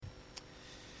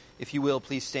If you will,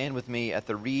 please stand with me at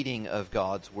the reading of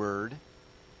God's Word.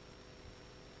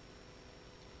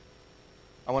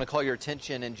 I want to call your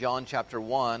attention in John chapter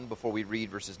 1, before we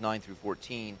read verses 9 through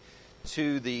 14,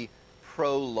 to the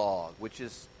prologue, which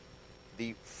is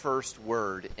the first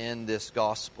word in this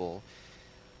gospel.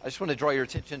 I just want to draw your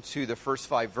attention to the first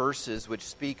 5 verses, which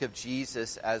speak of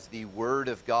Jesus as the Word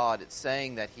of God. It's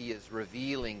saying that He is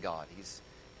revealing God.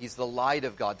 He's the light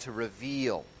of God to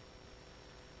reveal.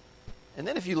 And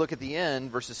then if you look at the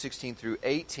end, verses 16 through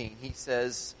 18, it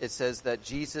says that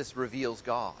Jesus reveals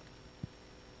God.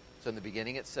 So in the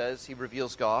beginning it says He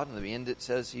reveals God. In the end it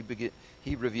says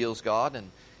He reveals God.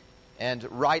 And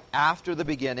right after the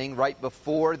beginning, right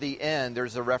before the end,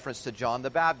 there's a reference to John the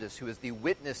Baptist, who is the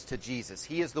witness to Jesus.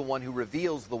 He is the one who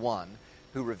reveals the one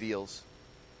who reveals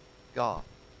God.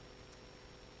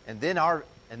 And then our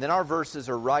verses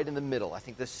are right in the middle. I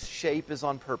think this shape is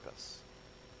on purpose.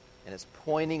 And it's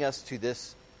pointing us to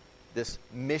this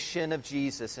mission of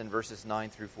Jesus in verses 9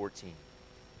 through 14.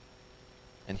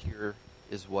 And here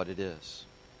is what it is.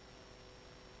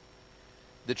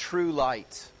 The true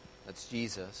light, that's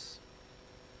Jesus,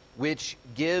 which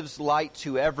gives light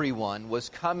to everyone, was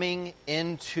coming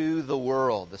into the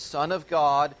world. The Son of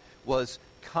God was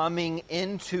coming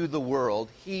into the world.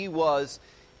 He was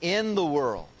in the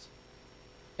world.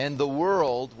 And the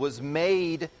world was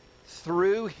made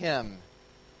through Him.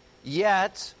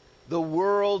 Yet the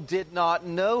world did not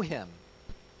know Him.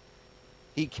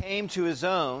 He came to His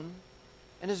own,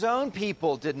 and His own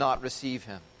people did not receive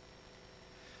Him.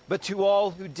 But to all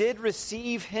who did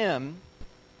receive Him,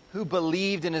 who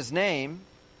believed in His name,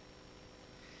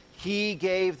 He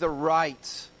gave the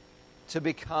right to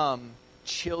become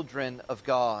children of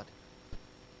God,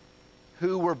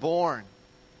 who were born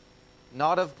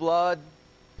not of blood,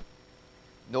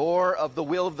 nor of the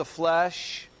will of the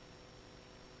flesh,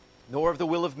 nor of the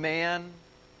will of man,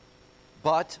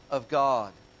 but of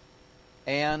God.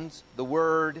 And the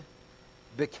Word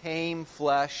became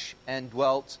flesh and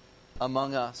dwelt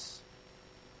among us.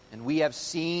 And we have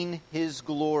seen His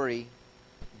glory,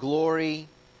 glory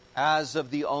as of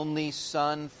the only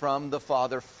Son from the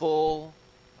Father, full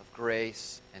of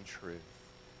grace and truth.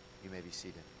 You may be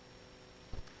seated.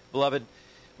 Beloved,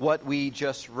 what we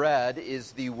just read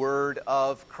is the word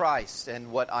of Christ. And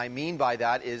what I mean by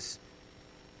that is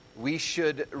we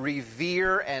should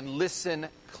revere and listen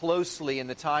closely in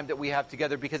the time that we have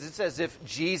together, because it's as if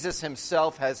Jesus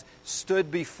Himself has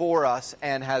stood before us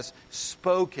and has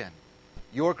spoken.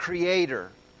 Your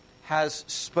Creator has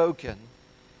spoken.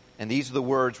 And these are the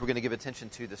words we're going to give attention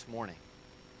to this morning.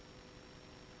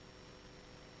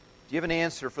 Do you have an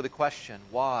answer for the question,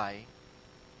 why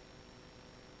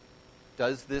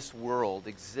does this world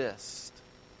exist?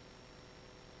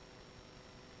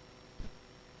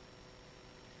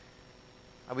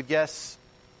 I would guess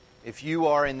if you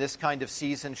are in this kind of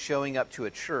season showing up to a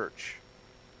church,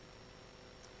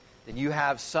 then you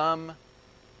have some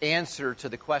answer to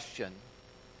the question,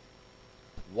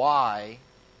 why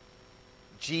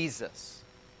Jesus?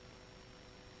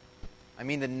 I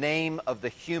mean the name of the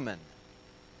human,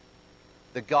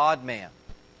 the God-man.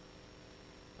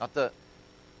 Not the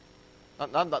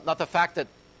fact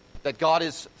that God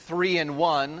is 3 in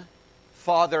 1,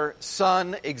 Father,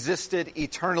 Son existed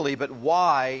eternally, but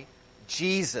why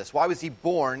Jesus? Why was He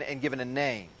born and given a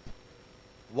name?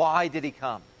 Why did He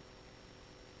come?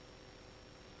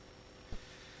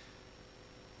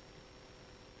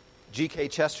 G.K.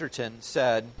 Chesterton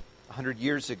said 100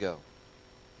 years ago,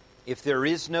 if there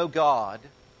is no God,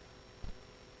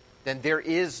 then there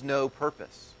is no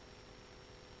purpose.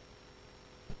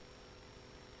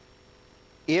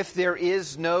 If there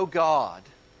is no God,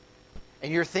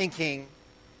 and you're thinking,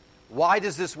 why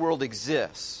does this world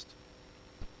exist?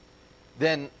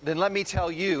 Then let me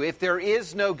tell you, if there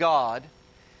is no God,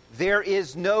 there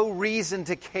is no reason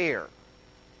to care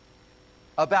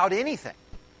about anything.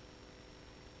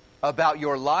 About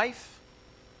your life,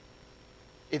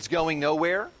 it's going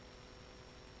nowhere.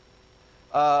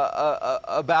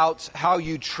 About how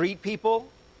you treat people.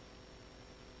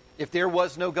 If there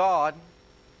was no God,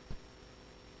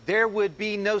 there would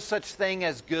be no such thing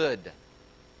as good.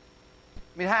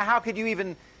 I mean, how could you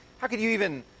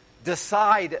even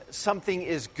decide something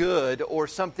is good or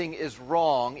something is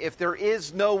wrong if there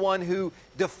is no one who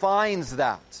defines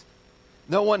that?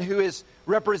 No one who is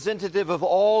representative of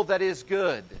all that is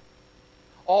good,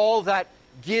 all that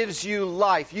gives you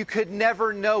life. You could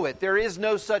never know it. There is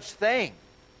no such thing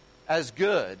as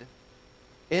good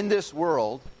in this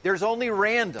world. There's only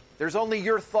random. There's only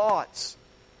your thoughts.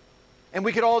 And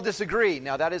we could all disagree.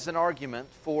 Now, that is an argument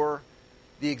for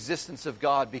the existence of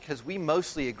God, because we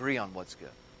mostly agree on what's good.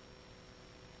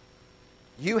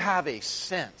 You have a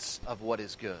sense of what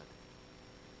is good.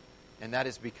 And that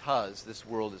is because this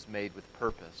world is made with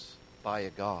purpose by a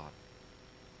God.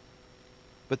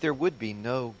 But there would be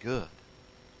no good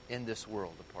in this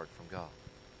world apart from God.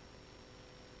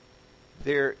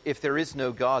 If there is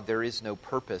no God, there is no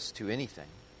purpose to anything.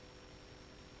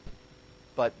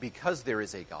 But because there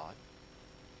is a God,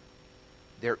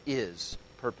 there is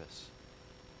purpose.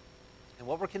 And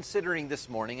what we're considering this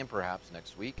morning, and perhaps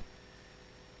next week,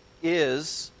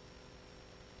 is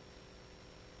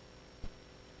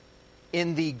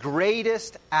in the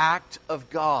greatest act of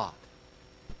God,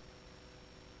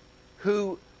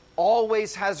 who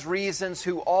always has reasons,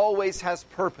 who always has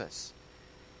purpose.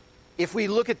 If we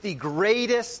look at the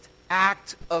greatest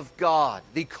act of God,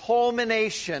 the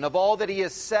culmination of all that He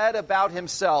has said about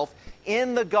Himself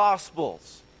in the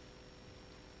Gospels,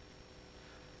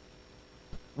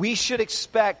 we should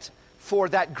expect for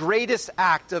that greatest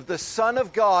act of the Son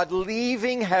of God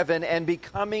leaving heaven and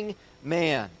becoming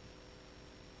man,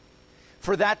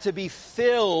 for that to be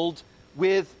filled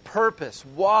with purpose.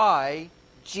 Why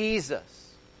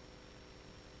Jesus?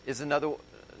 Is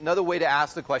another way to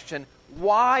ask the question,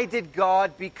 why did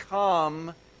God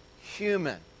become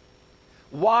human?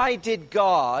 Why did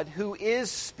God, who is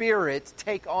spirit,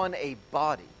 take on a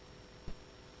body?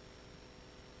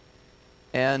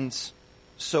 And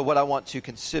so what I want to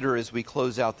consider as we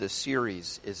close out this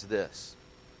series is this.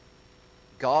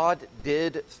 God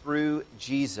did through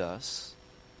Jesus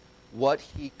what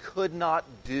He could not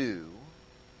do,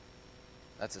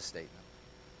 that's a statement,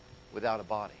 without a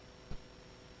body.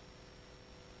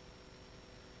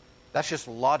 That's just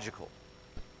logical.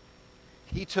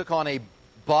 He took on a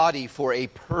body for a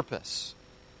purpose.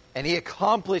 And He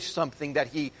accomplished something that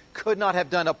He could not have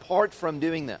done apart from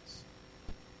doing this.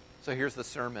 So here's the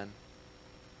sermon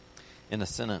in a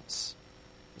sentence.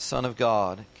 The Son of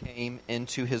God came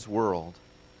into His world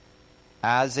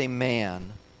as a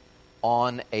man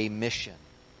on a mission.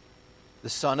 The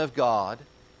Son of God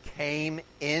came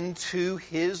into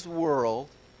His world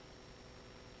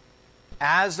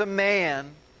as a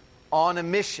man on a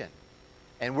mission.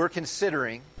 And we're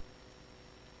considering,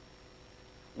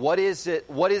 what is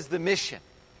the mission?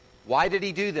 Why did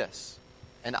He do this?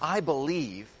 And I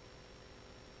believe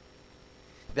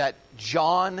that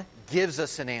John gives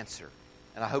us an answer.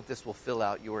 And I hope this will fill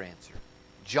out your answer.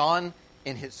 John,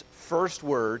 in his first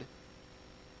word,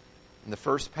 in the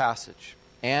first passage,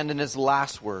 and in his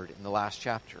last word, in the last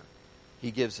chapter,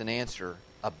 he gives an answer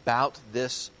about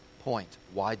this point.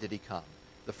 Why did He come?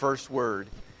 The first word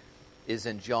is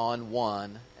in John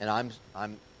 1, and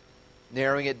I'm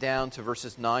narrowing it down to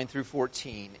verses 9 through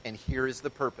 14, and here is the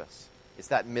purpose. It's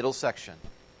that middle section.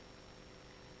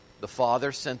 The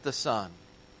Father sent the Son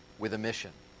with a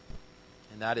mission,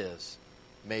 and that is,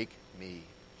 make me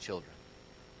children.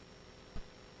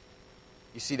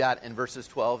 You see that in verses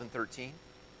 12 and 13?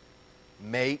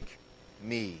 Make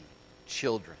me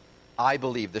children. I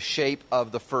believe the shape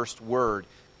of the first word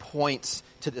points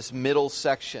to this middle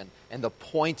section, and the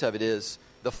point of it is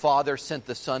the Father sent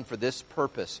the Son for this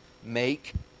purpose.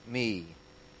 Make me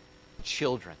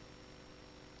children.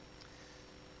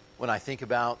 When I think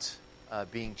about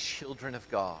being children of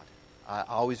God, I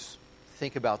always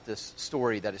think about this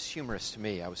story that is humorous to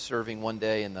me. I was serving one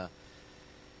day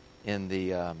in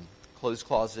the clothes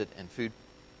closet and food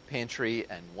pantry,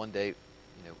 and one day,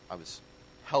 I was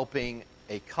helping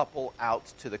a couple out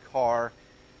to the car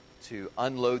to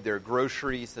unload their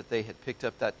groceries that they had picked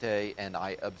up that day, and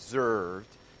I observed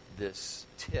this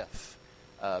tiff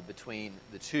between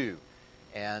the two.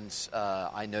 And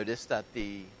I noticed that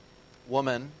the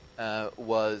woman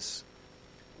was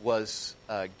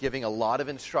giving a lot of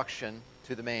instruction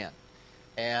to the man.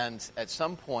 And at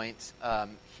some point,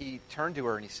 he turned to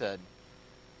her and he said,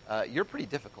 "You're pretty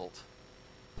difficult."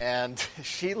 And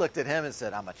she looked at him and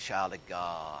said, "I'm a child of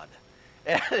God."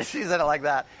 And she said it like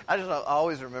that. I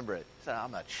always remember it. She said,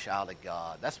 "I'm a child of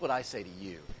God." That's what I say to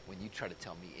you when you try to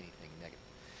tell me anything negative.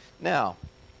 Now,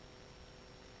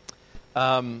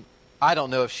 I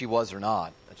don't know if she was or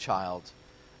not a child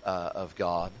of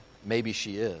God. Maybe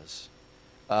she is.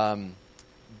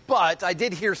 But I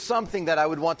did hear something that I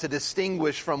would want to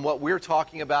distinguish from what we're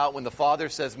talking about when the Father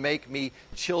says, "Make me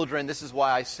children." This is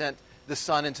why I sent the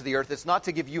Son into the earth. It's not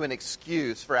to give you an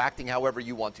excuse for acting however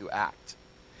you want to act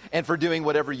and for doing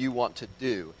whatever you want to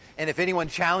do. And if anyone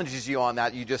challenges you on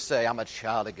that, you just say, "I'm a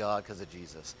child of God because of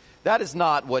Jesus." That is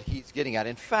not what he's getting at.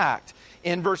 In fact,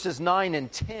 in verses 9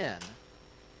 and 10,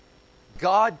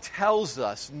 God tells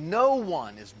us no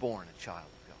one is born a child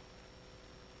of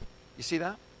God. You see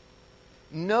that?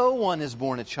 No one is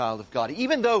born a child of God.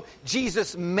 Even though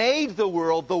Jesus made the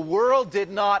world did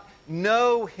not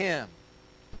know Him.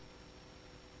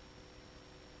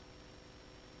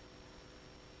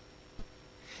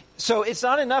 So it's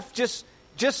not enough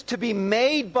just to be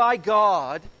made by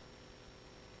God.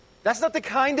 That's not the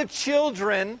kind of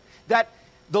children that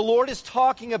the Lord is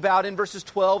talking about in verses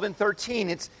 12 and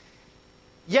 13.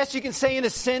 Yes, you can say in a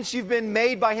sense you've been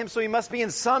made by Him, so He must be in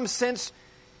some sense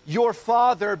your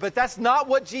Father, but that's not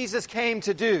what Jesus came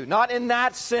to do. Not in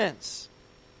that sense.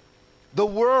 The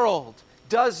world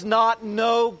does not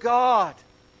know God.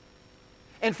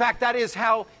 In fact, that is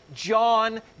how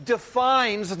John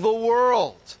defines the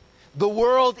world. The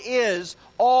world is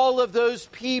all of those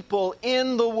people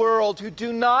in the world who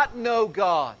do not know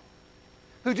God,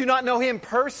 who do not know Him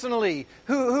personally,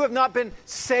 who have not been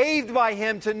saved by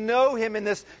Him to know Him in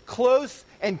this close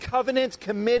and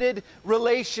covenant-committed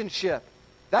relationship.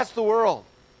 That's the world.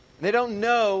 And they don't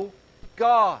know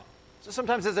God. So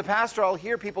sometimes as a pastor, I'll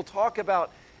hear people talk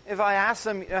about, if I ask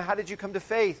them, how did you come to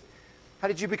faith? How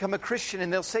did you become a Christian?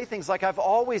 And they'll say things like, I've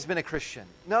always been a Christian.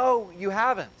 No, you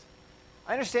haven't.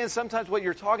 I understand sometimes what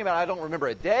you're talking about. I don't remember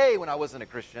a day when I wasn't a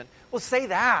Christian. Well, say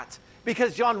that.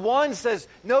 Because John 1 says,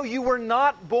 no, you were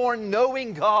not born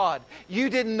knowing God. You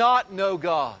did not know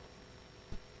God.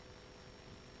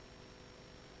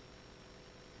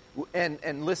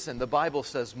 And listen, the Bible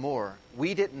says more.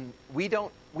 We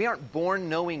aren't born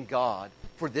knowing God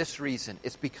for this reason.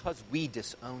 It's because we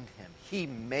disowned Him. He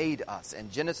made us.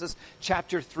 And Genesis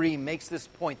chapter 3 makes this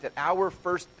point that our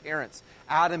first parents,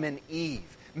 Adam and Eve,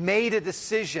 made a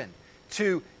decision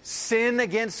to sin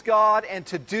against God and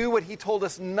to do what He told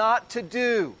us not to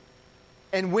do.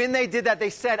 And when they did that, they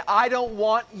said, I don't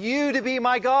want you to be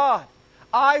my God.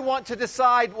 I want to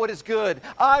decide what is good.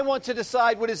 I want to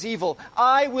decide what is evil.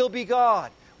 I will be God.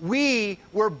 We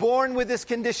were born with this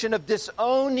condition of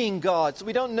disowning God, so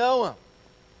we don't know Him.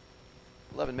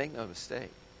 Beloved, make no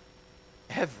mistake.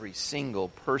 Every single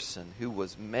person who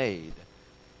was made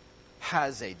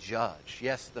has a judge.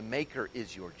 Yes, the Maker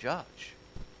is your judge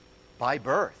by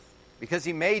birth. Because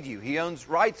He made you. He owns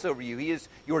rights over you. He is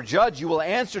your judge. You will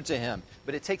answer to Him.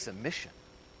 But it takes a mission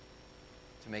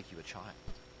to make you a child.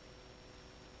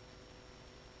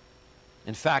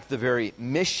 In fact, the very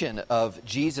mission of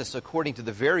Jesus, according to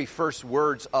the very first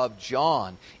words of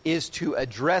John, is to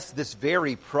address this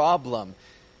very problem.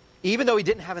 Even though He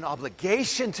didn't have an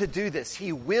obligation to do this,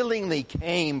 He willingly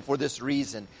came for this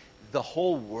reason. The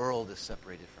whole world is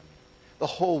separated from me. The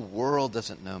whole world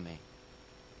doesn't know me.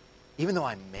 Even though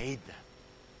I made them,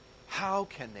 how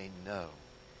can they know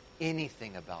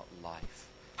anything about life?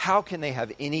 How can they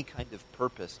have any kind of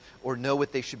purpose or know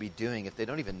what they should be doing if they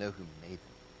don't even know who made them?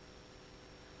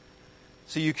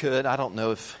 So you could, I don't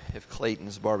know if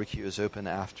Clayton's Barbecue is open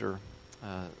after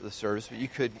the service, but you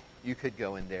could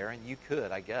go in there and you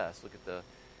could, I guess, look at the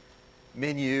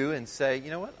menu and say, you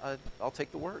know what, I'll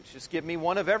take the works. Just give me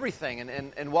one of everything.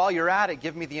 And while you're at it,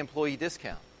 give me the employee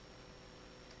discount.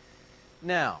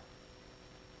 Now,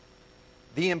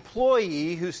 the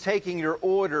employee who's taking your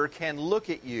order can look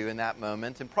at you in that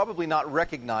moment and probably not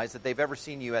recognize that they've ever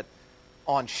seen you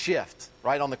on shift,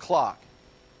 right, on the clock.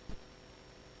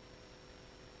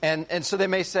 And so they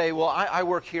may say, well, I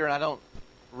work here and I don't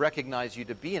recognize you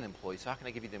to be an employee, so how can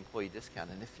I give you the employee discount?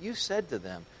 And if you said to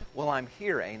them, well, I'm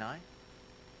here, ain't I?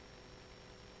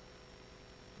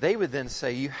 They would then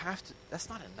say, you have to, that's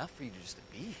not enough for you just to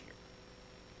be here.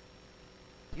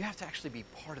 You have to actually be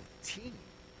part of the team.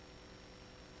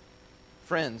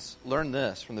 Friends, learn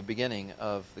this from the beginning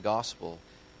of the gospel.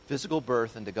 Physical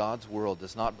birth into God's world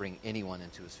does not bring anyone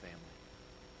into His family.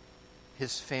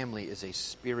 His family is a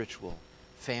spiritual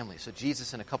family. So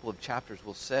Jesus in a couple of chapters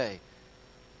will say,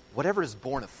 whatever is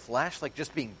born of flesh, like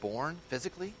just being born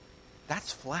physically,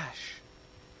 that's flesh.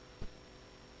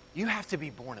 You have to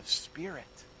be born of spirit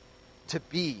to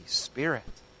be spirit.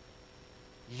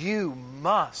 You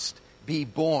must be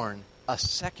born a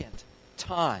second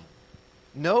time.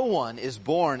 No one is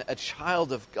born a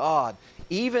child of God,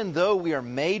 even though we are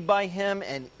made by Him,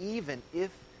 and even if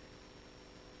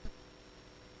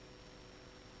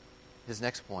his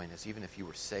next point is, even if you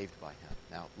were saved by Him.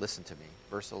 Now, listen to me.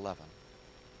 Verse 11.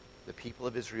 The people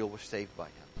of Israel were saved by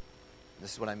Him.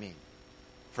 This is what I mean.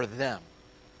 For them.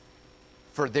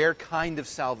 For their kind of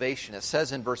salvation. It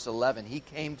says in verse 11, He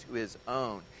came to His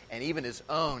own. And even His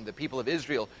own, the people of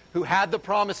Israel, who had the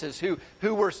promises, who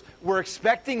were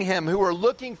expecting Him, who were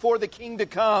looking for the King to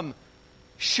come,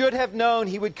 should have known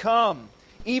He would come.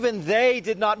 Even they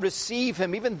did not receive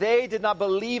Him. Even they did not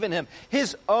believe in Him.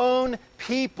 His own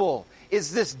people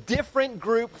is this different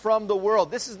group from the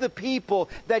world. This is the people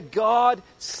that God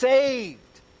saved.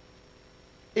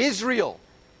 Israel,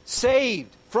 saved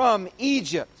from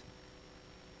Egypt.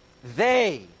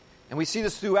 They, and we see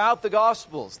this throughout the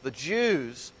Gospels, the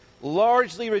Jews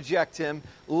largely reject him,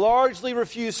 largely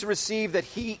refuse to receive that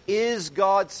he is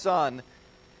God's Son.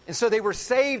 And so they were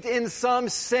saved in some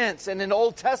sense, in an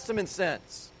Old Testament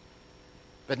sense,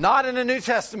 but not in a New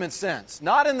Testament sense,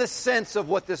 not in the sense of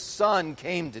what the Son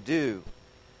came to do.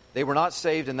 They were not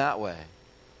saved in that way.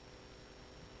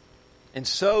 And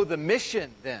so the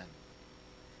mission then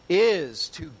is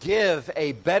to give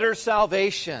a better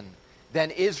salvation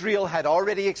than Israel had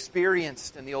already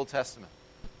experienced in the Old Testament.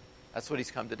 That's what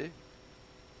he's come to do.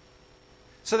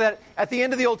 So that at the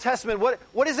end of the Old Testament,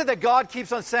 what is it that God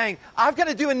keeps on saying? I've got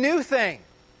to do a new thing.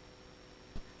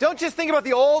 Don't just think about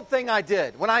the old thing I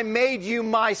did when I made you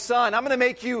my son. I'm going to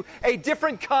make you a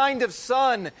different kind of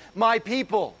son, my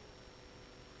people.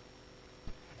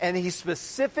 And he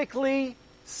specifically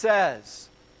says,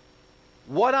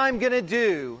 what I'm going to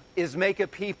do is make a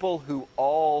people who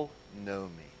all know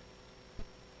me.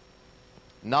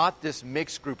 Not this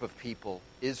mixed group of people,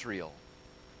 Israel,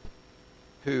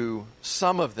 who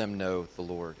some of them know the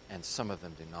Lord and some of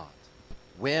them do not.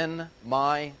 When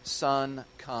my Son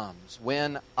comes,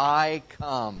 when I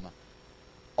come,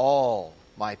 all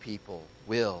my people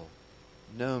will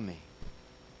know me.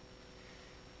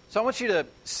 So I want you to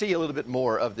see a little bit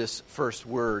more of this first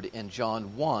word in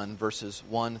John 1, verses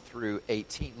 1 through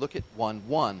 18. Look at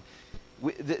 1:1.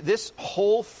 This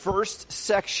whole first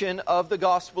section of the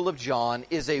Gospel of John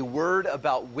is a word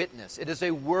about witness. It is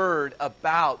a word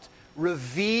about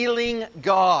revealing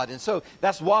God. And so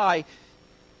that's why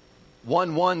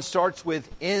 1:1 starts with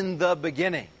 "in the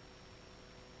beginning."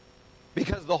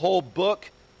 Because the whole book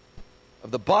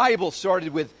of the Bible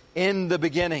started with "in the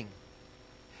beginning."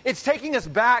 It's taking us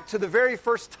back to the very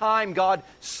first time God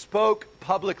spoke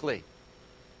publicly.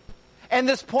 And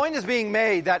this point is being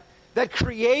made that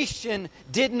creation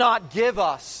did not give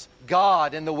us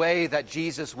God in the way that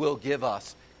Jesus will give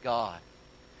us God.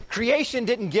 Creation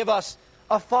didn't give us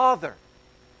a father.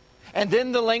 And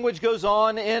then the language goes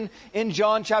on in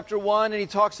John chapter 1, and he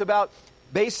talks about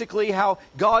basically how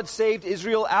God saved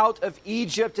Israel out of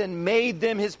Egypt and made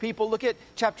them his people. Look at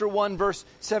chapter 1, verse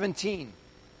 17.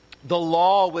 The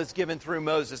law was given through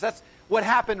Moses. That's what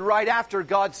happened right after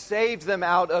God saved them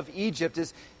out of Egypt,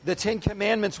 is the Ten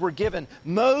Commandments were given.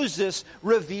 Moses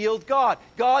revealed God.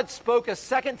 God spoke a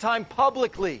second time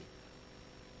publicly.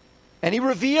 And he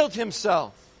revealed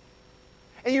himself.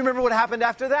 And you remember what happened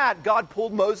after that. God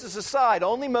pulled Moses aside,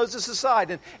 only Moses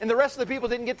aside. And the rest of the people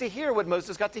didn't get to hear what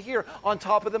Moses got to hear on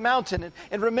top of the mountain.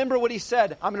 And remember what he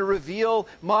said. I'm going to reveal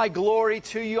my glory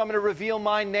to you. I'm going to reveal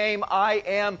my name. I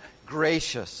am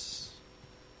gracious.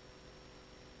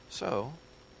 So,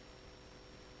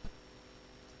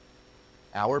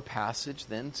 our passage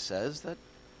then says that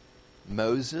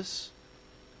Moses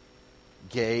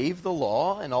gave the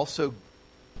law, and also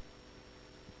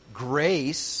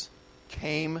grace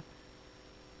came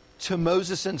to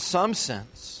Moses in some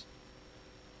sense.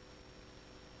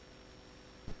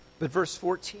 But verse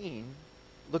 14,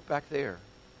 look back there.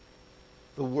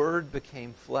 The Word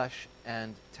became flesh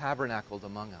and tabernacled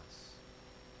among us,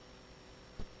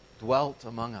 dwelt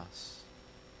among us.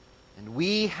 And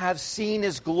we have seen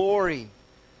his glory,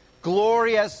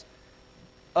 glory as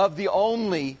of the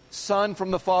only Son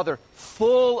from the Father,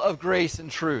 full of grace and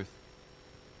truth.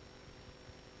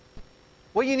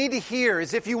 What you need to hear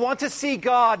is, if you want to see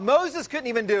God, Moses couldn't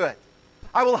even do it.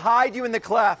 I will hide you in the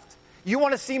cleft. You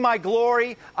want to see my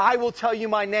glory? I will tell you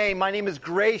my name. My name is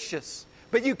gracious.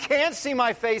 But you can't see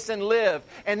my face and live.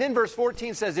 And then verse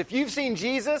 14 says, if you've seen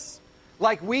Jesus,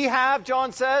 like we have,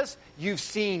 John says, you've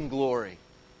seen glory.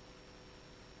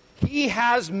 He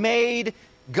has made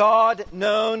God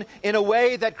known in a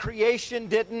way that creation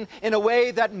didn't, in a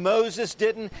way that Moses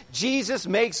didn't. Jesus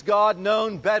makes God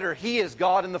known better. He is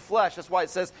God in the flesh. That's why it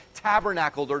says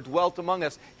tabernacled or dwelt among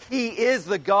us. He is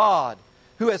the God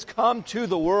who has come to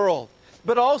the world.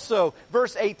 But also,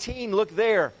 verse 18, look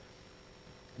there.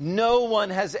 No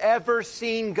one has ever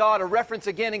seen God. A reference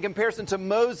again in comparison to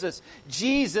Moses.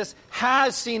 Jesus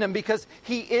has seen him because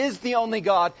he is the only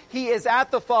God. He is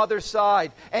at the Father's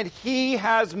side and he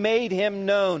has made him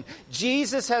known.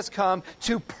 Jesus has come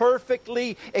to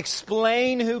perfectly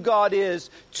explain who God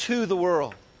is to the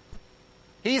world.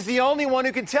 He's the only one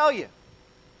who can tell you.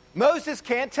 Moses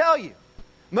can't tell you.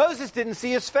 Moses didn't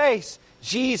see his face.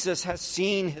 Jesus has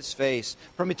seen his face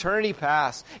from eternity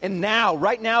past. And now,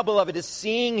 right now, beloved, is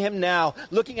seeing him now,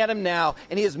 looking at him now.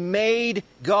 And he has made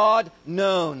God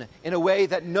known in a way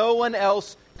that no one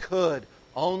else could.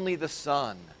 Only the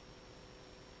Son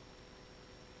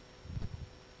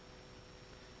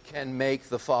can make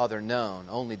the Father known.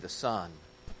 Only the Son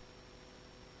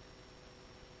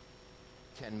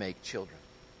can make children.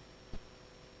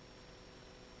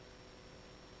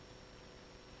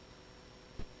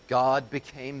 God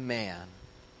became man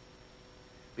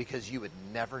because you would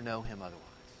never know him otherwise.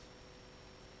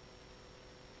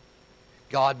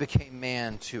 God became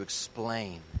man to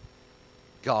explain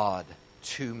God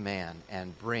to man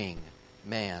and bring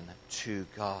man to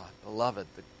God. Beloved,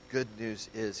 the good news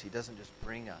is he doesn't just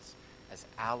bring us as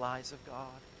allies of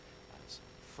God, as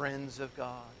friends of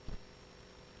God,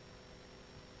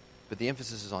 but the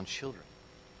emphasis is on children.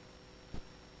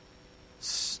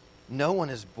 No one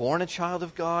is born a child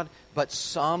of God, but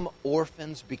some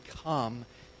orphans become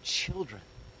children.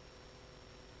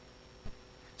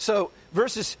 So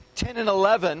verses 10 and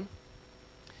 11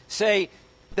 say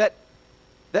that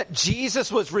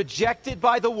Jesus was rejected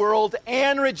by the world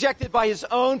and rejected by his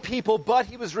own people, but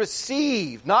he was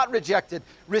received, not rejected,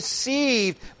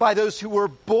 received by those who were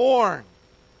born.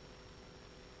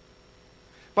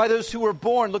 By those who were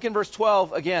born. Look in verse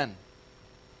 12 again.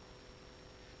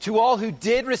 To all who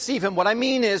did receive him, what I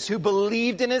mean is who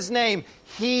believed in his name,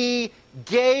 he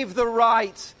gave the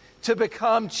right to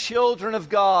become children of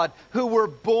God, who were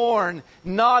born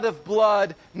not of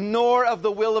blood, nor of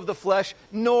the will of the flesh,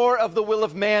 nor of the will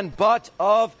of man, but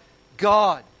of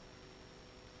God.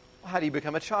 Well, how do you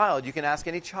become a child? You can ask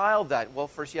any child that. Well,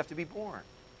 first you have to be born.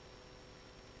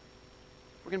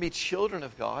 If we're going to be children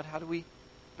of God, how do we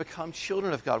become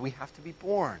children of God? We have to be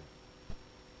born.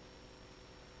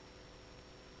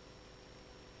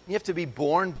 You have to be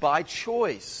born by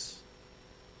choice.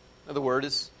 Another word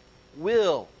is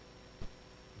will.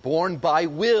 Born by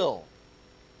will,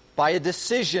 by a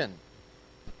decision.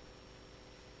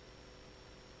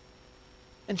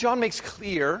 And John makes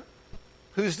clear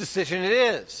whose decision it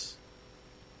is.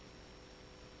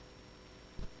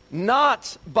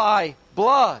 Not by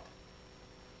blood.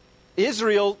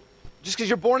 Israel, just because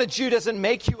you're born a Jew doesn't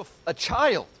make you a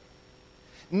child.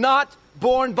 Not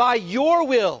born by your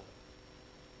will.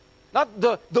 Not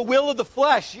the will of the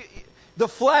flesh. The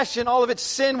flesh and all of its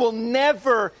sin will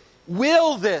never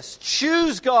will this.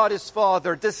 Choose God as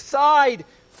Father. Decide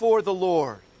for the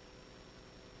Lord.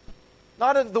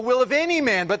 Not of the will of any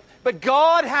man, but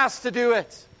God has to do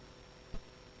it.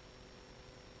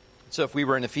 So if we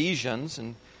were in Ephesians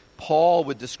and Paul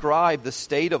would describe the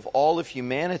state of all of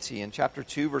humanity in chapter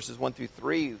 2, verses 1 through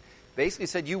 3, basically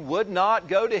said you would not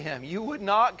go to him. You would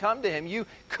not come to him. You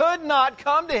could not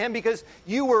come to him because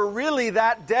you were really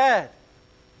that dead.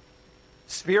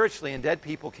 Spiritually, and dead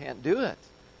people can't do it.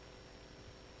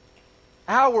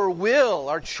 Our will,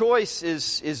 our choice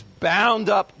is bound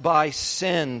up by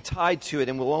sin, tied to it,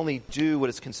 and will only do what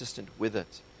is consistent with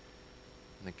it.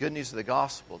 And the good news of the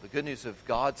gospel, the good news of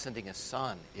God sending his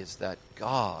Son, is that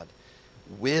God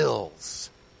wills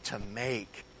to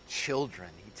make children.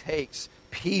 He takes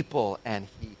people and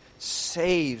he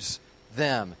saves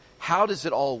them. How does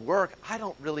it all work? I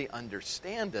don't really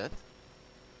understand it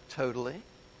totally.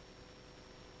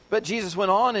 But Jesus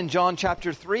went on in John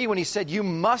chapter 3 when he said, you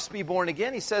must be born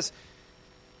again. He says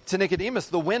to Nicodemus,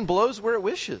 the wind blows where it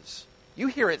wishes. You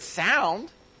hear its sound.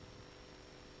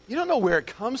 You don't know where it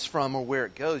comes from or where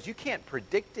it goes. You can't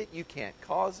predict it. You can't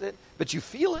cause it. But you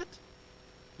feel it.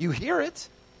 You hear it.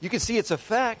 You can see its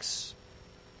effects.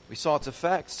 We saw its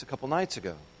effects a couple nights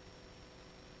ago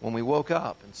when we woke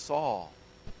up and saw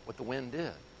what the wind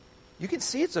did. You can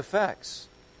see its effects.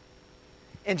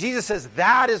 And Jesus says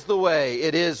that is the way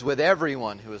it is with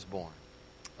everyone who is born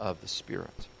of the Spirit.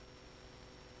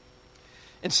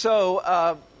 And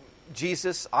so,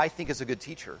 Jesus, I think, is a good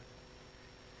teacher.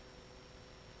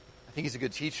 I think he's a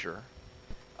good teacher.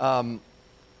 And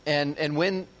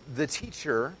when the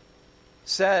teacher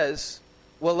says,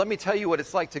 well, let me tell you what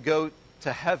it's like to go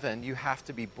to heaven, you have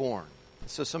to be born.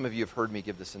 So some of you have heard me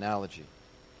give this analogy.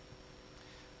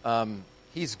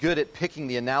 He's good at picking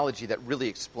the analogy that really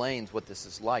explains what this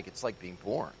is like. It's like being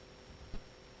born.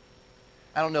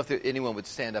 I don't know if anyone would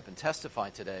stand up and testify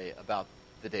today about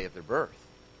the day of their birth.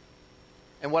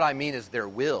 And what I mean is their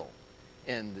will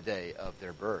in the day of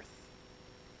their birth.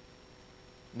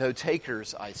 No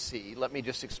takers, I see. Let me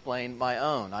just explain my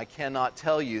own. I cannot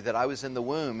tell you that I was in the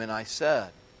womb and I said,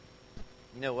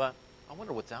 you know what? I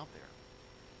wonder what's out there.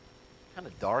 Kind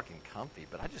of dark and comfy,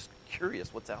 but I'm just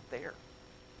curious what's out there.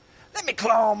 Let me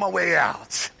claw my way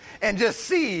out and just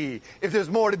see if there's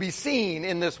more to be seen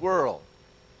in this world.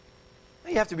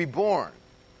 You have to be born.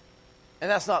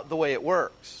 And that's not the way it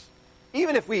works.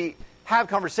 Even if we have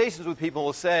conversations with people,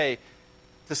 we'll say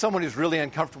to someone who's really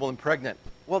uncomfortable and pregnant,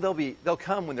 well, they'll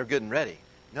come when they're good and ready.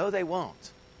 No, they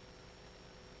won't.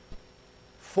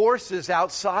 Forces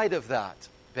outside of that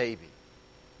baby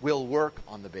will work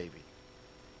on the baby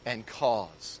and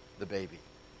cause the baby,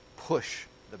 push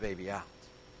the baby out.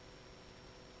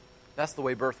 That's the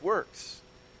way birth works.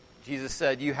 Jesus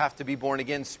said you have to be born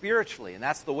again spiritually, and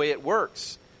that's the way it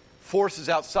works. Forces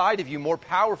outside of you, more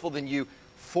powerful than you,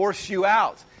 force you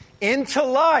out into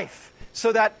life.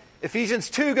 So that Ephesians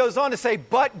 2 goes on to say,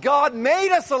 but God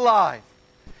made us alive.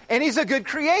 And He's a good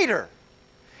creator.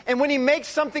 And when He makes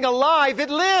something alive, it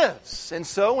lives. And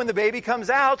so when the baby comes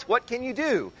out, what can you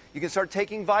do? You can start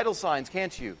taking vital signs,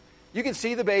 can't you? You can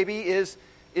see the baby is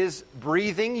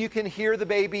breathing. You can hear the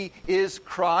baby is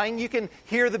crying. You can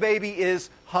hear the baby is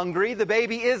hungry. The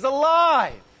baby is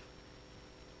alive.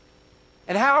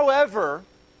 And however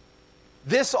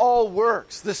this all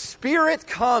works, the Spirit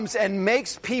comes and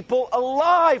makes people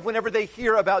alive whenever they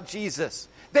hear about Jesus.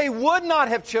 They would not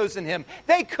have chosen Him.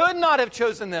 They could not have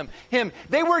chosen Him.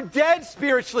 They were dead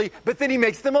spiritually, but then He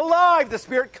makes them alive. The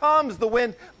Spirit comes, the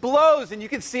wind blows, and you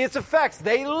can see its effects.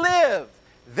 They live.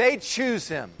 They choose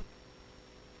Him.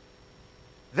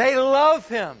 They love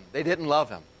Him. They didn't love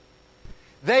Him.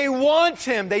 They want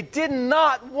Him. They did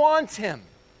not want Him.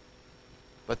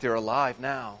 But they're alive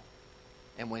now.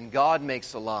 And when God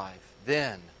makes alive,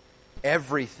 then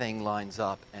everything lines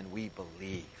up and we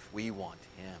believe. We want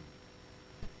Him.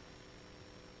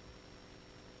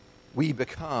 We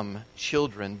become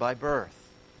children by birth.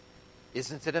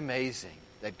 Isn't it amazing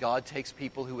that God takes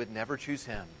people who would never choose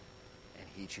Him and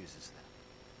He chooses them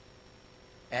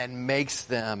and makes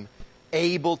them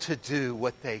able to do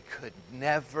what they could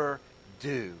never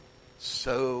do?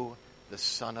 So the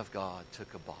Son of God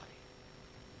took a body.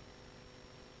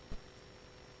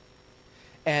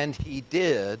 And He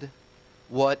did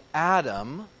what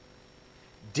Adam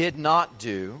did not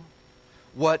do,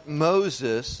 what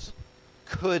Moses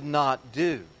could not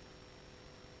do.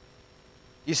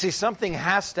 You see, something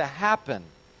has to happen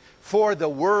for the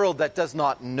world that does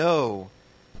not know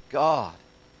God.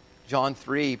 John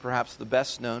 3, perhaps the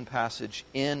best known passage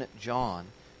in John.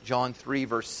 John 3,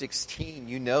 verse 16.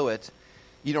 You know it.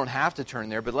 You don't have to turn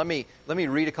there, but let me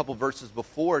read a couple verses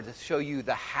before to show you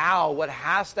the how, what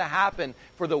has to happen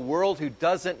for the world who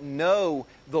doesn't know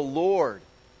the Lord.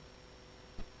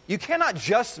 You cannot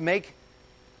just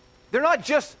they're not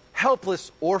just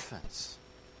helpless orphans.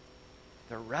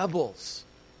 They're rebels,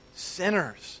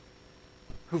 sinners,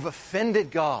 who've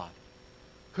offended God,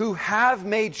 who have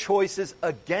made choices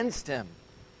against Him.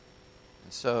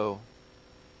 And so,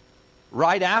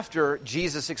 right after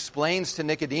Jesus explains to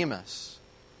Nicodemus,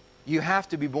 you have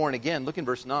to be born again. Look in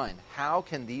verse 9. How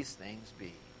can these things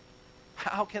be?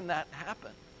 How can that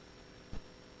happen?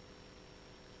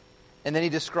 And then He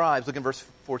describes, look in verse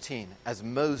 14, as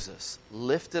Moses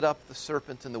lifted up the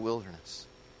serpent in the wilderness,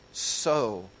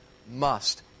 so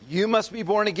you must be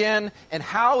born again. And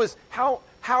how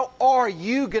are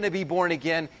you going to be born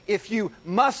again if you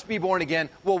must be born again?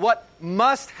 Well, what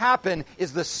must happen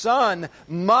is the Son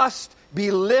must be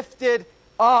lifted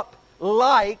up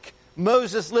like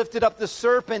Moses lifted up the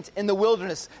serpent in the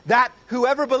wilderness, that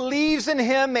whoever believes in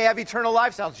Him may have eternal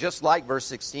life. Sounds just like verse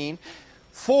 16.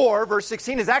 Verse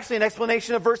 16 is actually an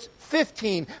explanation of verse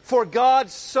 15. For God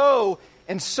so,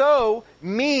 and so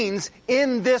means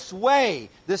in this way.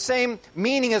 The same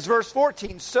meaning as verse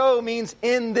 14. So means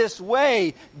in this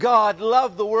way God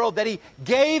loved the world, that He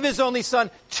gave His only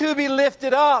Son to be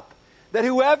lifted up, that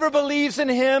whoever believes in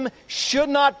Him should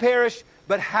not perish,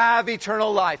 but have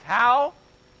eternal life. How?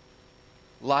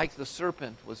 Like the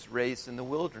serpent was raised in the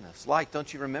wilderness. Like,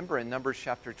 don't you remember in Numbers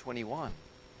chapter 21?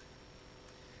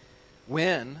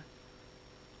 When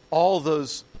all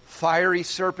those fiery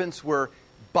serpents were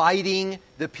biting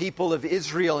the people of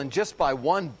Israel, and just by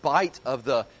one bite of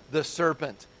the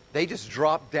serpent, they just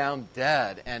dropped down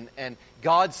dead. And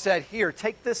God said, here,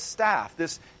 take this staff,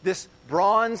 this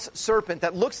bronze serpent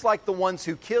that looks like the ones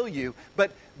who kill you,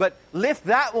 but lift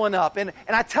that one up. And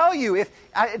I tell you,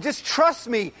 just trust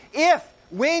me,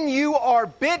 when you are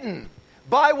bitten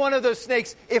by one of those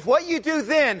snakes, if what you do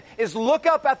then is look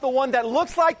up at the one that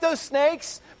looks like those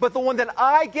snakes, but the one that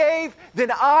I gave, then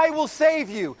I will save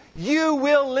you. You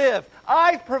will live.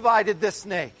 I've provided this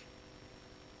snake.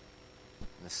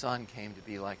 And the Son came to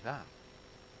be like that.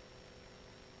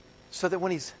 So that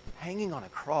when He's hanging on a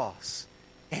cross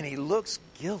and He looks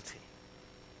guilty,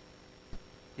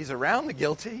 He's around the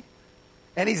guilty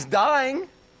and He's dying.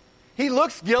 He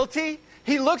looks guilty.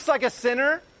 He looks like a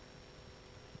sinner,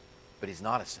 but He's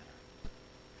not a sinner.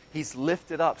 He's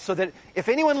lifted up so that if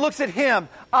anyone looks at Him,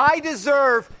 I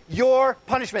deserve your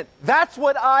punishment. That's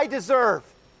what I deserve.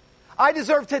 I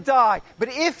deserve to die. But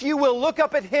if you will look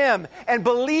up at Him and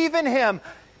believe in Him,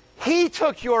 He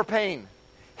took your pain.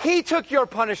 He took your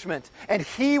punishment, and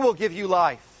He will give you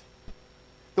life.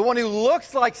 The one who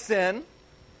looks like sin,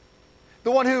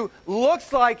 the one who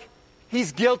looks like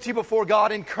he's guilty before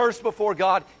God and cursed before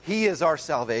God, He is our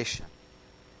salvation.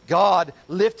 God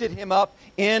lifted him up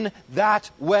in that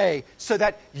way so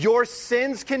that your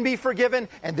sins can be forgiven,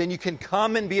 and then you can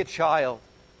come and be a child.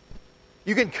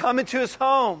 You can come into his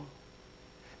home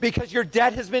because your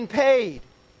debt has been paid.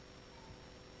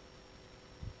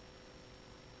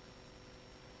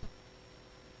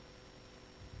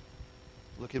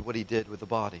 Look at what he did with the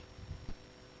body.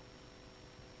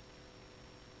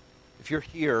 If you're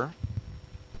here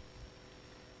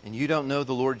and you don't know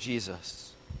the Lord Jesus,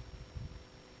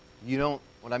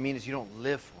 what I mean is you don't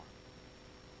live for him.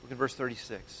 Look at verse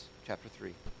 36, chapter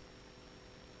 3.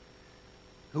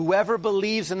 Whoever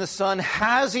believes in the Son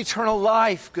has eternal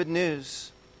life. Good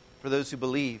news for those who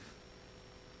believe.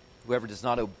 Whoever does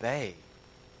not obey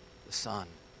the Son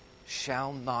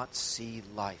shall not see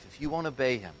life. If you won't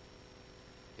obey him,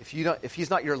 if he's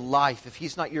not your life, if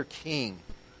he's not your king,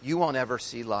 you won't ever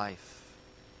see life.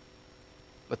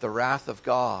 But the wrath of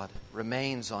God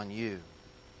remains on you.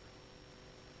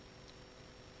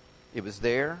 It was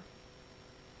there.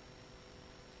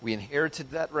 We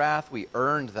inherited that wrath. We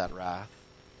earned that wrath.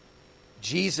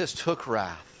 Jesus took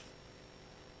wrath,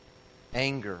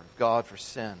 anger of God for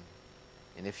sin.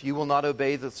 And if you will not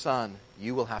obey the Son,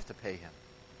 you will have to pay him.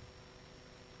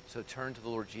 So turn to the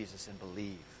Lord Jesus and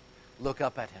believe. Look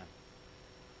up at him.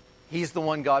 He's the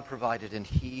one God provided, and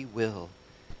he will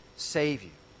save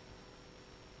you.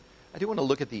 I do want to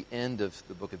look at the end of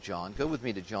the book of John. Go with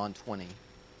me to John 20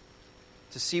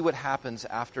 to see what happens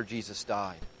after Jesus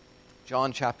died.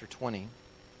 John chapter 20.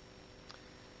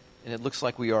 And it looks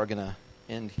like we are going to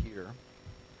end here.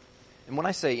 And when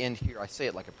I say end here, I say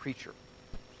it like a preacher.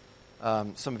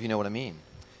 Some of you know what I mean.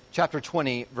 Chapter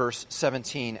 20, verse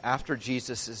 17. After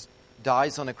Jesus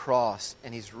dies on a cross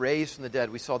and he's raised from the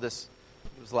dead. We saw this,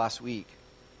 it was last week.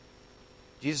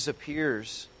 Jesus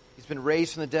appears. He's been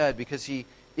raised from the dead because he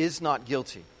is not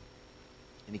guilty.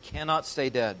 And he cannot stay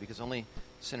dead because only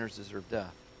sinners deserve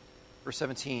death. Verse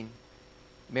 17,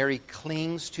 Mary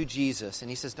clings to Jesus and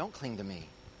he says, don't cling to me.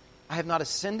 I have not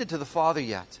ascended to the Father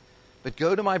yet, but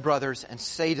go to my brothers and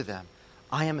say to them,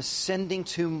 I am ascending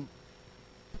to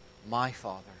my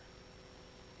Father.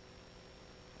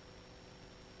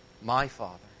 My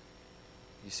Father.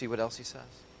 You see what else he says?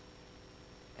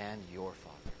 And your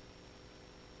Father.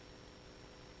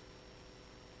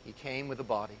 He came with a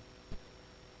body,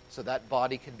 so that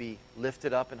body could be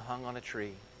lifted up and hung on a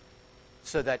tree,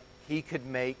 so that he could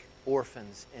make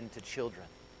orphans into children.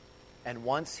 And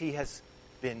once he has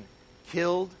been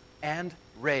killed and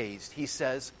raised, he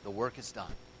says, the work is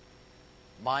done.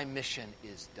 My mission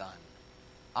is done.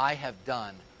 I have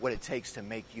done what it takes to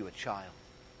make you a child.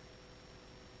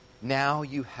 Now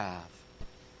you have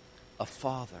a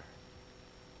Father.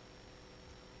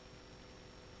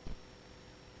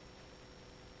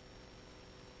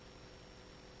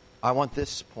 I want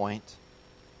this point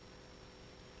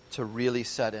to really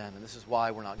set in, and this is why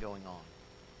we're not going on.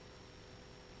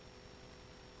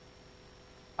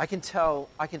 I can tell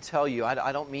you,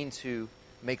 I don't mean to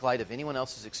make light of anyone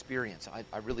else's experience.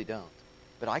 I really don't.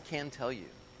 But I can tell you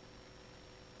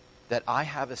that I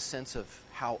have a sense of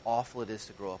how awful it is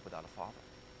to grow up without a father.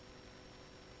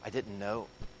 I didn't know.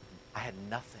 I had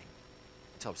nothing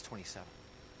until I was 27.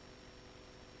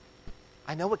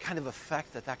 I know what kind of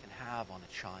effect that can have on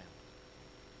a child.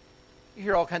 You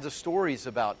hear all kinds of stories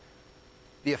about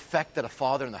the effect that a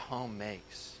father in the home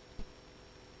makes.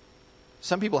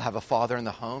 Some people have a father in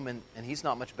the home, and he's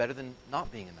not much better than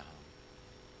not being in the home.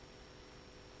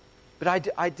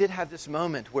 But I did have this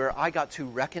moment where I got to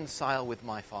reconcile with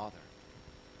my father.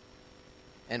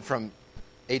 And from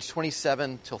age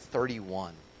 27 till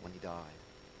 31, when he died,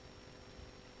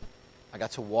 I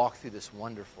got to walk through this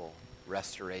wonderful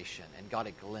restoration and got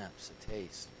a glimpse, a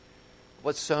taste of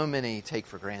what so many take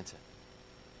for granted.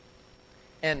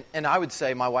 And I would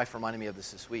say, my wife reminded me of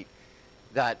this week,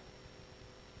 that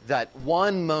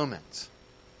one moment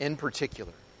in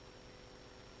particular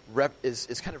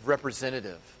is kind of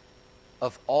representative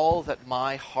of all that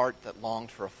my heart that longed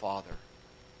for a father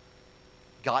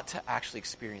got to actually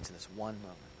experience in this one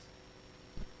moment.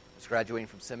 I was graduating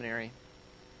from seminary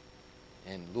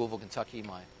in Louisville, Kentucky.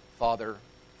 My father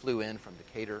flew in from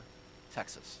Decatur,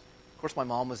 Texas. Of course, my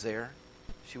mom was there.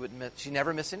 She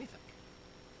never missed anything.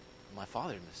 My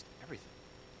father missed everything.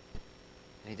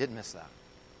 And he didn't miss that.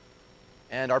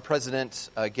 And our president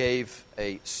gave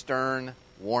a stern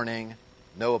warning,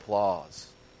 no applause,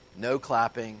 no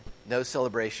clapping, no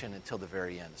celebration until the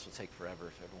very end. This will take forever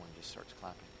if everyone just starts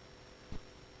clapping.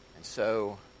 And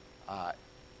so I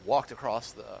walked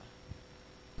across the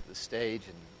stage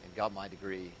and got my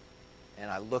degree.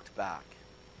 And I looked back.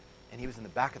 And he was in the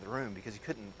back of the room because he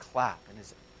couldn't clap. And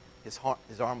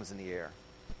his arm was in the air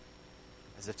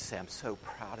as if to say, I'm so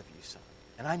proud of you, son.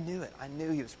 And I knew it. I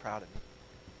knew he was proud of me.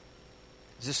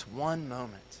 It's just one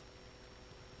moment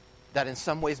that in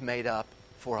some ways made up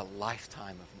for a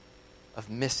lifetime of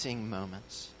missing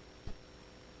moments.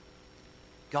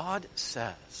 God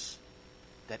says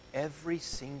that every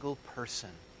single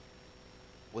person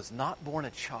was not born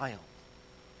a child,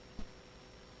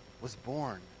 was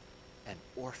born an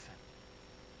orphan.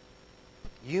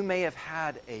 You may have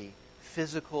had a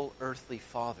physical earthly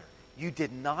father. You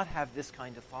did not have this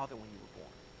kind of father when you were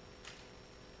born.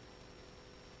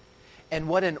 And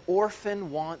what an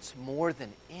orphan wants more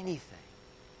than anything,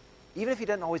 even if he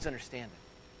doesn't always understand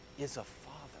it, is a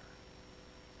father.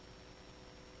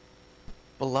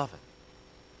 Beloved,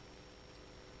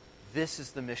 this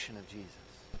is the mission of Jesus,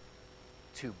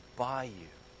 to buy you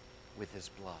with his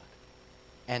blood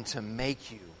and to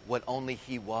make you what only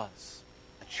he was,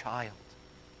 a child.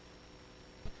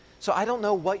 So I don't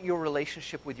know what your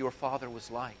relationship with your father was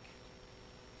like.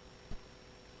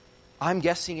 I'm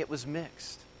guessing it was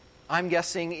mixed. I'm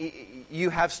guessing you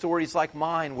have stories like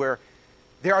mine where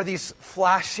there are these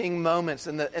flashing moments,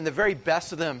 and the very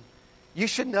best of them, you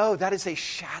should know that is a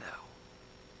shadow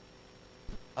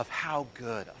of how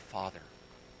good a father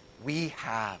we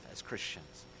have as Christians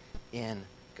in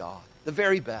God. The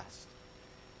very best.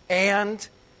 And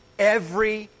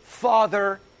every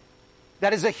father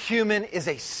that is a human is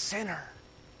a sinner.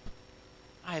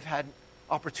 I have had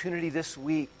opportunity this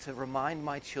week to remind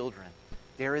my children,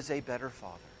 there is a better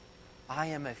father. I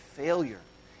am a failure.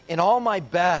 In all my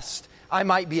best, I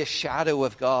might be a shadow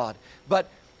of God. But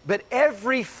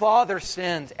every father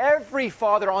sins. Every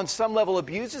father on some level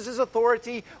abuses his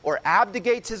authority or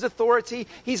abdicates his authority.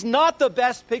 He's not the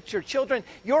best picture. Children,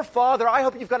 your father, I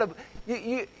hope you've got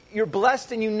you're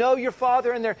blessed and you know your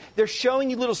father, and they're showing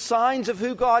you little signs of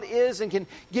who God is and can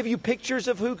give you pictures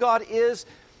of who God is.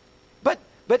 But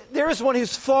there is one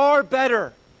who's far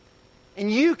better,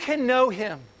 and you can know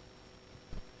him.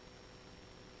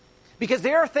 Because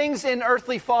there are things in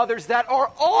earthly fathers that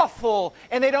are awful,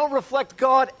 and they don't reflect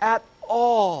God at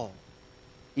all.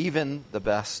 Even the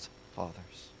best fathers.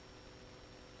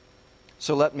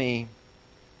 So let me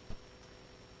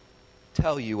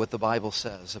tell you what the Bible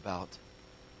says about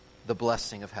the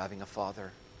blessing of having a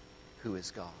father who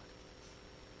is God.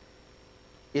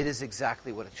 It is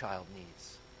exactly what a child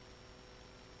needs.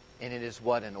 And it is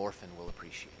what an orphan will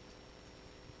appreciate.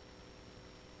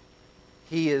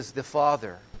 He is the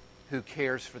father who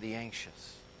cares for the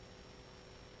anxious.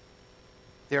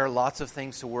 There are lots of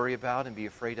things to worry about and be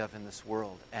afraid of in this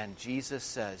world. And Jesus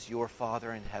says, your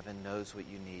Father in heaven knows what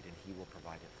you need, and he will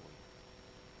provide it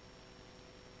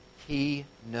for you. He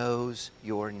knows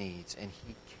your needs, and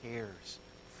he cares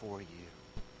for you.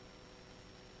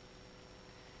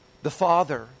 The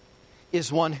Father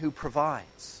is one who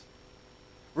provides.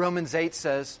 Romans 8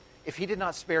 says, if he did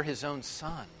not spare his own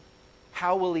son,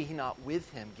 how will he not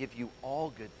with him give you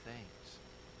all good things?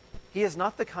 He is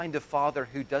not the kind of father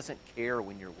who doesn't care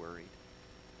when you're worried,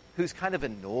 who's kind of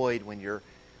annoyed when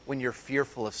you're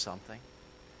fearful of something.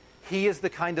 He is the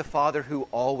kind of father who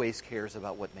always cares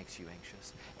about what makes you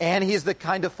anxious. And he is the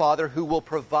kind of father who will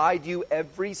provide you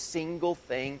every single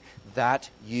thing that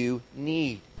you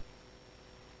need.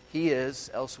 He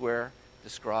is elsewhere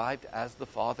described as the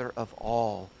Father of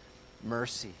all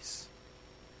mercies,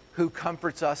 who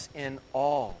comforts us in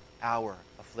all our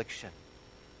affliction.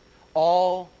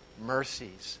 All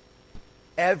mercies,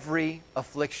 every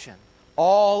affliction,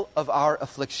 all of our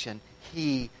affliction,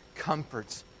 he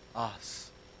comforts us.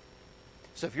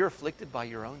 So if you're afflicted by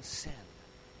your own sin,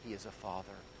 he is a Father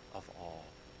of all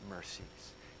mercies.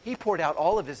 He poured out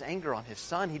all of his anger on his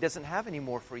Son. He doesn't have any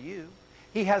more for you.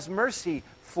 He has mercy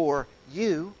for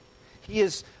you. He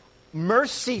is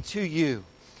mercy to you.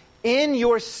 In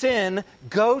your sin,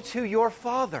 go to your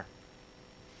Father.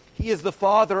 He is the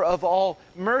Father of all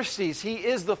mercies. He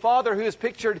is the Father who is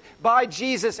pictured by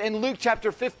Jesus in Luke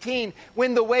chapter 15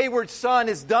 when the wayward son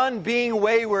is done being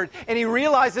wayward and he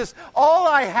realizes, all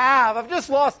I have, I've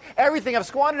just lost everything. I've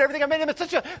squandered everything. I've made him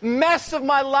such a mess of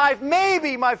my life.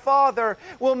 Maybe my Father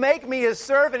will make me his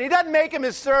servant. He doesn't make him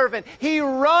his servant. He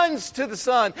runs to the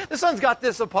Son. The Son's got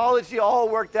this apology all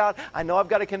worked out. I know I've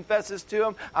got to confess this to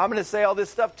him. I'm going to say all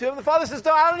this stuff to him. The Father says,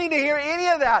 no, I don't need to hear any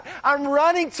of that. I'm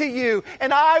running to you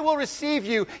and I will receive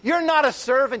you. You're not a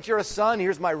servant, you're a son.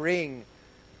 Here's my ring.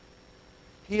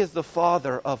 He is the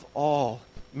Father of all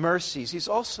mercies. He's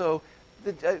also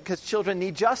because children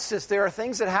need justice. There are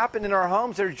things that happen in our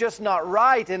homes that are just not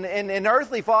right. And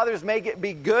earthly fathers may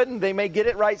be good and they may get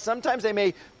it right. Sometimes they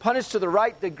may punish to the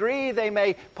right degree. They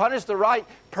may punish the right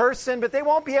person, but they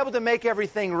won't be able to make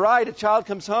everything right. A child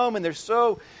comes home and they're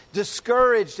so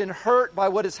discouraged and hurt by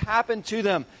what has happened to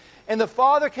them. And the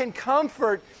father can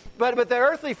comfort, but the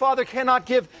earthly father cannot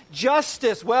give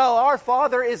justice. Well, our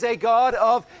Father is a God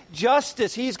of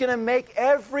justice. He's going to make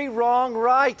every wrong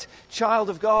right, child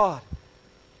of God.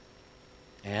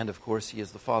 And, of course, He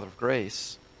is the Father of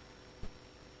grace,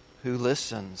 who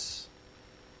listens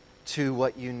to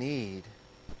what you need,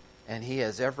 and He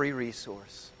has every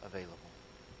resource available.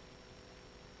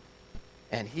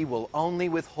 And He will only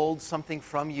withhold something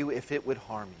from you if it would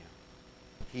harm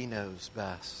you. He knows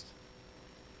best.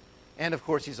 And, of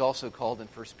course, He's also called in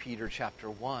 1 Peter chapter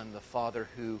 1, the Father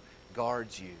who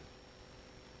guards you,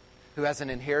 who has an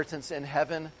inheritance in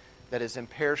heaven that is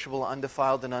imperishable,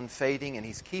 undefiled, and unfading, and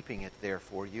He's keeping it there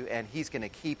for you, and He's going to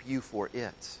keep you for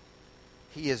it.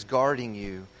 He is guarding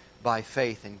you by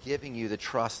faith and giving you the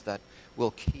trust that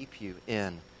will keep you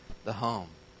in the home.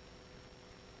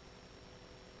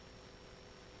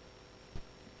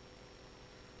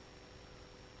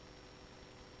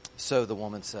 So the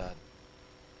woman said,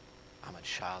 I'm a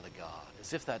child of God,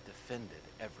 as if that defended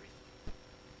everything.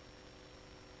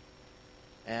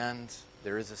 And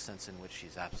there is a sense in which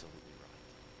she's absolutely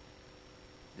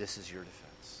right. This is your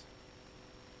defense.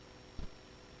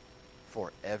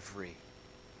 For every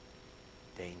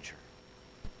danger,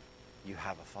 you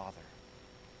have a Father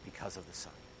because of the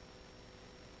Son.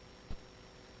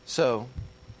 So,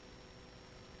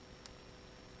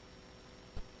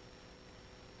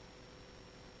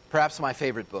 perhaps my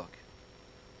favorite book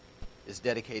is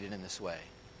dedicated in this way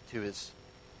to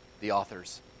the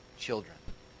author's children.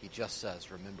 He just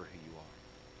says, remember who you are.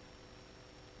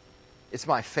 It's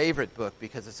my favorite book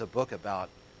because it's a book about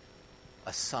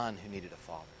a son who needed a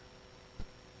father.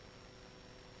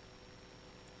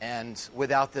 And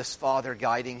without this father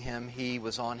guiding him, he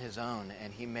was on his own,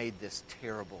 and he made this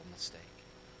terrible mistake.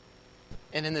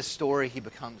 And in this story, he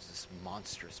becomes this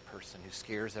monstrous person who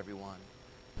scares everyone,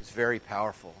 who's very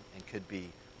powerful, and could be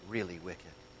really wicked.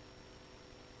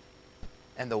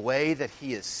 And the way that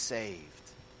he is saved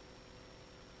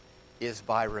is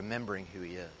by remembering who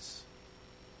he is.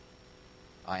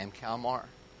 I am Kalmar,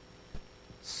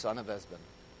 son of Esben,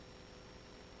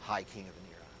 high king of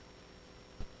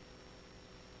Anira.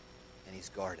 And he's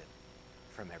guarded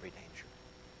from every danger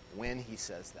when he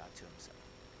says that to himself.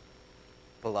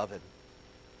 Beloved,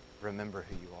 remember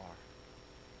who you are.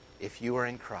 If you are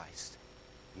in Christ,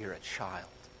 you're a child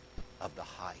of the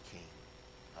high king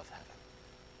of heaven.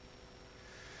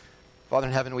 Father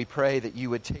in heaven, we pray that you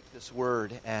would take this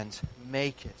word and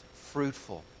make it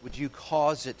fruitful. Would you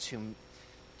cause it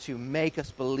to make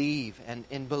us believe, and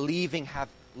in believing have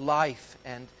life,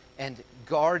 and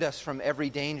guard us from every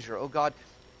danger. Oh God,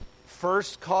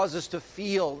 first cause us to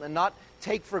feel and not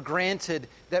take for granted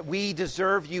that we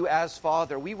deserve you as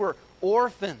Father. We were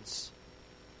orphans.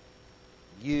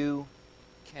 You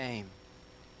came.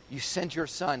 You sent your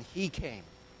Son. He came.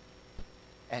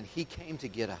 And He came to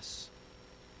get us.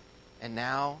 And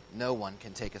now no one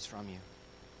can take us from you.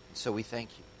 And so we thank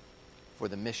you for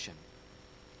the mission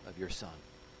of your Son,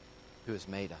 who has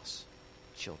made us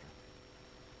children.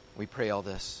 We pray all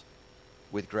this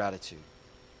with gratitude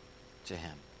to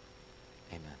Him.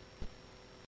 Amen.